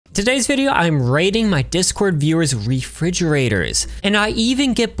Today's video, I'm rating my Discord viewers' refrigerators, and I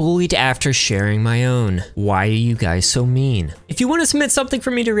even get bullied after sharing my own. Why are you guys so mean? If you want to submit something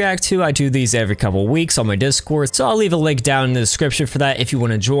for me to react to, I do these every couple weeks on my Discord, so I'll leave a link down in the description for that if you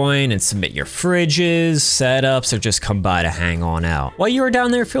want to join and submit your fridges, setups, or just come by to hang on out. While you are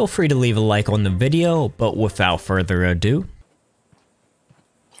down there, feel free to leave a like on the video, but without further ado,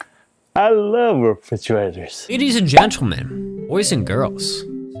 I love refrigerators. ladies and gentlemen, boys and girls,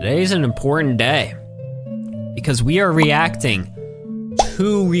 today is an important day because we are reacting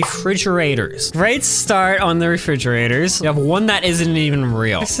to refrigerators. Great start on the refrigerators. We have one that isn't even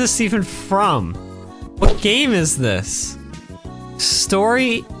real. What's this even from? What game is this? Steal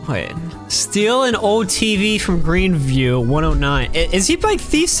an old TV from Greenview 109. Is he like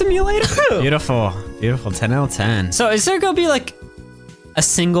Thief Simulator? Beautiful, beautiful, 10 out of 10. So is there gonna be like a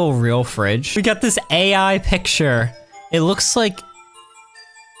single real fridge? We got this AI picture. It looks like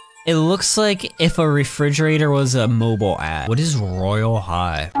if a refrigerator was a mobile ad. What is Royal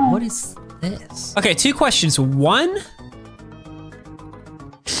High? What is this? Okay, two questions. One,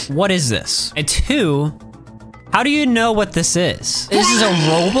 what is this? And two, how do you know what this is? This is a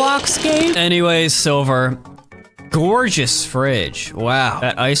Roblox game? Anyways, Silver, gorgeous fridge. Wow.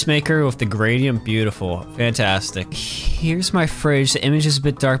 That ice maker with the gradient, beautiful, fantastic. Here's my fridge. The image is a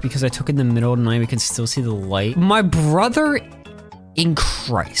bit dark because I took it in the middle of the night. We can still see the light. My brother in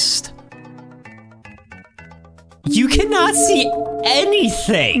Christ. You cannot see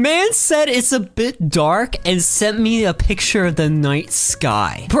anything. Man said it's a bit dark and sent me a picture of the night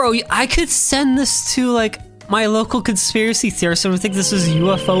sky. Bro, I could send this to like my local conspiracy theorist and would think this is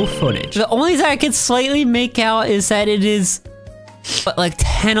UFO footage. The only thing I can slightly make out is that it is, what, like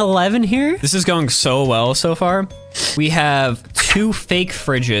 10, 11 here? This is going so well so far. We have two fake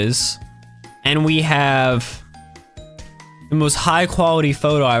fridges and we have the most high quality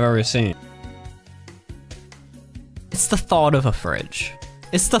photo I've ever seen. It's the thought of a fridge.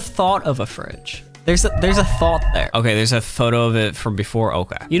 It's the thought of a fridge. There's a thought there. Okay, there's a photo of it from before.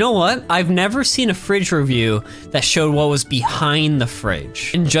 Okay. You know what? I've never seen a fridge review that showed what was behind the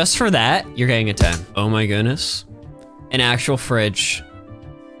fridge. And just for that, you're getting a 10. Oh my goodness. An actual fridge.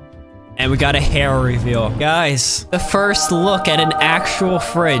 And we got a hair reveal. Guys, the first look at an actual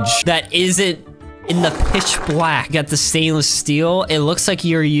fridge that isn't in the pitch black. You got the stainless steel. It looks like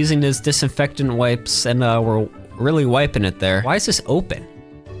you're using those disinfectant wipes and we're really wiping it there. Why is this open?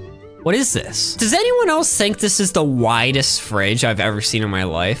 What is this? Does anyone else think this is the widest fridge I've ever seen in my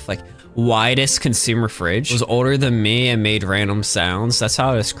life? Like, widest consumer fridge? It was older than me and made random sounds. That's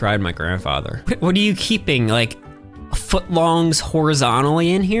how I described my grandfather. What are you keeping? Like, footlongs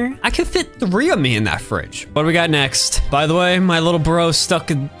horizontally in here? I could fit 3 of me in that fridge. What do we got next? By the way, my little bro stuck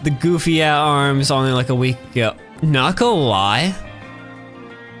the goofy arms only like a week ago. Not gonna lie.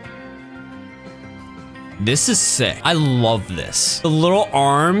 This is sick. I love this. The little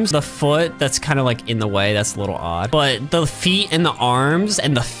arms, the foot that's kind of like in the way, that's a little odd. But the feet and the arms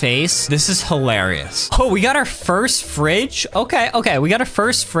and the face, this is hilarious. Oh, we got our first fridge? Okay, we got our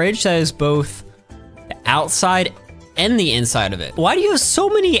first fridge that is both the outside and the inside of it. Why do you have so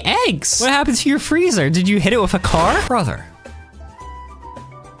many eggs? What happened to your freezer? Did you hit it with a car? Brother.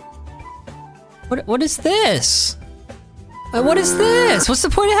 What is this? What is this? What's the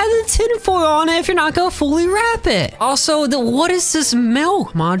point of having the tinfoil on it if you're not gonna fully wrap it? Also, what is this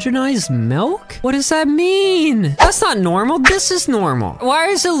milk? Homogenized milk? What does that mean? That's not normal. This is normal. Why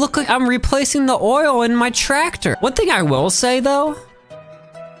does it look like I'm replacing the oil in my tractor? One thing I will say though,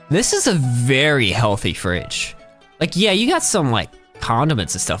 this is a very healthy fridge. Like, yeah, you got some like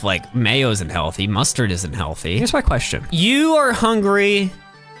condiments and stuff, like mayo isn't healthy, mustard isn't healthy. Here's my question. You are hungry.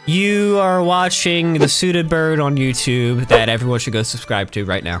 You are watching The Suited Bird on YouTube that everyone should go subscribe to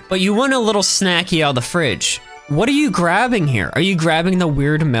right now. But you want a little snacky out of the fridge. What are you grabbing here? Are you grabbing the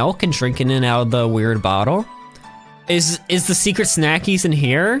weird milk and drinking it out of the weird bottle? Is the secret snackies in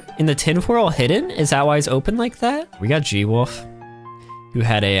here? In the tinfoil hidden? Is that why it's open like that? We got G-Wolf, who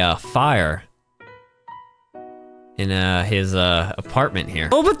had a fire in his apartment here.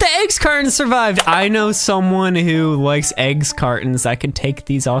 Oh, but the eggs carton survived. I know someone who likes eggs cartons that can take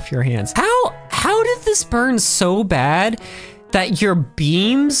these off your hands. How did this burn so bad that your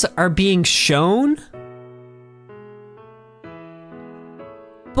beams are being shown?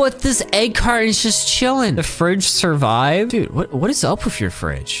 But this egg carton is just chilling. The fridge survived. Dude, what is up with your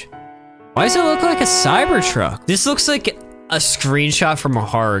fridge? Why does it look like a Cybertruck? This looks like a screenshot from a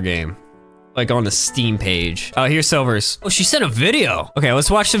horror game. Like on the Steam page. Oh, here's Silver's. Oh, she sent a video. Okay, let's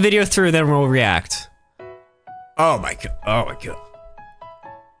watch the video through, then we'll react. Oh my god. Oh my god.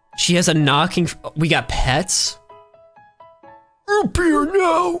 She has a knocking. We got pets. Root beer,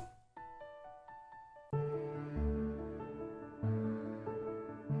 no!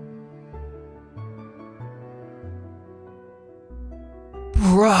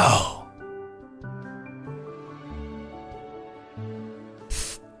 Bro.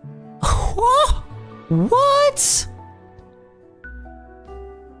 What?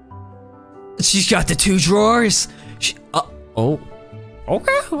 She's got the 2 drawers. Oh.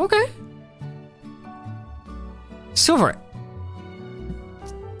 Okay. Silver.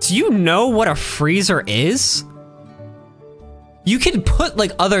 Do you know what a freezer is? You can put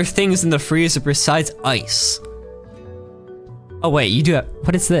like other things in the freezer besides ice. Oh wait, you do have,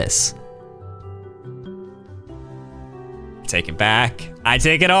 what is this? Take it back. I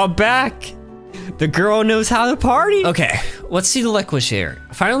take it all back. The girl knows how to party. Okay, let's see the liquid here.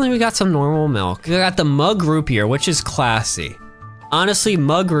 Finally, we got some normal milk. We got the mug root beer, which is classy. Honestly,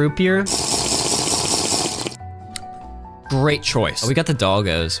 mug root beer. Great choice. Oh, we got the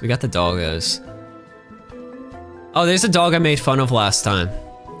doggos. Oh, there's a dog I made fun of last time.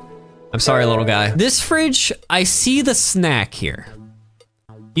 I'm sorry, little guy. This fridge, I see the snack here.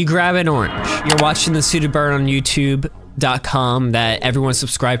 You grab an orange. You're watching the Suited Bird on YouTube.com that everyone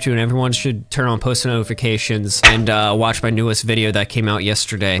subscribe to, and everyone should turn on post notifications and watch my newest video that came out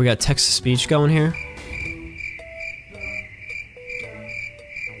yesterday. We got text-to-speech going here.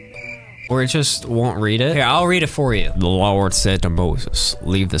 Or it just won't read it. Here, I'll read it for you. The Lord said to Moses,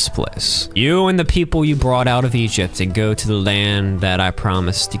 leave this place. You and the people you brought out of Egypt, and go to the land that I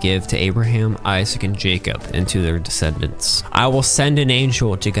promised to give to Abraham, Isaac, and Jacob, and to their descendants. I will send an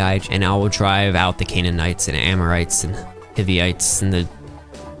angel to guide you, and I will drive out the Canaanites and Amorites and Hivites and the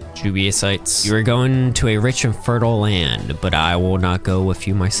Jebusites. You are going to a rich and fertile land, but I will not go with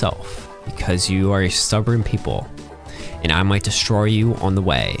you myself, because you are a stubborn people, and I might destroy you on the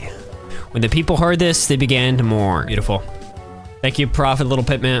way. When the people heard this, they began to mourn. Beautiful. Thank you, Prophet Little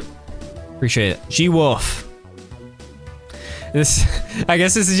Pitman. Appreciate it. G-Wolf. I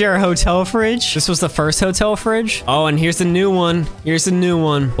guess this is your hotel fridge. This was the first hotel fridge. Oh, and here's the new one.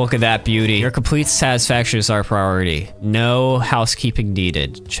 Look at that beauty. Your complete satisfaction is our priority. No housekeeping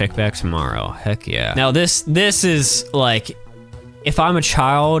needed. Check back tomorrow. Heck yeah. Now this is like, if I'm a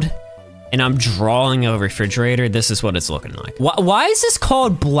child and I'm drawing a refrigerator, this is what it's looking like. Why is this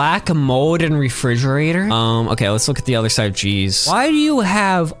called black mold and refrigerator? Okay, let's look at the other side. Jeez. Why do you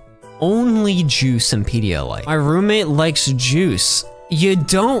have only juice and Pedialyte? My roommate likes juice. You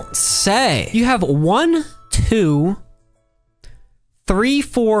don't say. You have 1, 2, 3,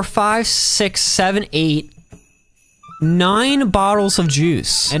 4, 5, 6, 7, 8, 9 bottles of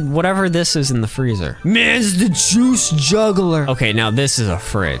juice. And whatever this is in the freezer. Man's the juice juggler. Okay, now this is a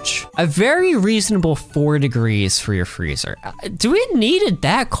fridge. A very reasonable 4 degrees for your freezer. Do we need it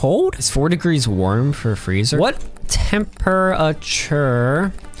that cold? Is 4 degrees warm for a freezer? What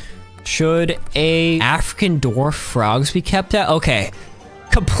temperature should a African dwarf frogs be kept at? Okay,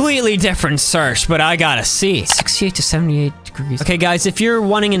 completely different search, but I gotta see. 68 to 78 degrees. Okay, guys, if you're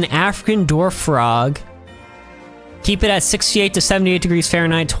wanting an African dwarf frog, keep it at 68 to 78 degrees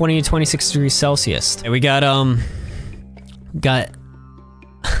Fahrenheit, 20 to 26 degrees Celsius. And we got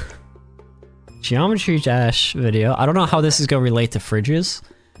Geometry Dash video. I don't know how this is gonna relate to fridges,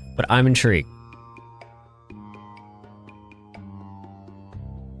 but I'm intrigued.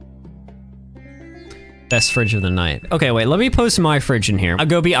 Best fridge of the night. Okay, wait, let me post my fridge in here. I'll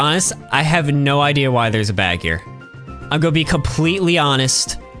go be honest, I have no idea why there's a bag here. I'm gonna be completely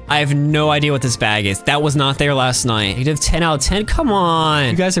honest. I have no idea what this bag is. That was not there last night. Negative 10 out of 10, come on.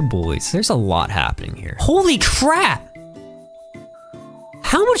 You guys are bullies. There's a lot happening here. Holy crap.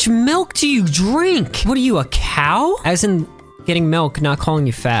 How much milk do you drink? What are you, a cow? As in getting milk, not calling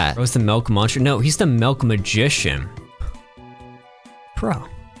you fat. Bro's the milk muncher? No, he's the milk magician. Bro.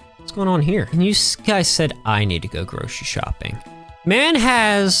 What's going on here? And you guys said I need to go grocery shopping. Man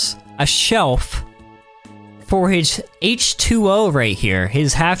has a shelf for his H2O right here,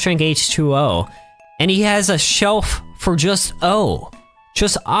 his half-drink H2O, and he has a shelf for just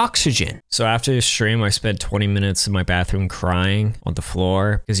oxygen. So after the stream, I spent 20 minutes in my bathroom crying on the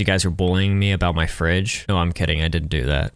floor because you guys were bullying me about my fridge. No, I'm kidding, I didn't do that.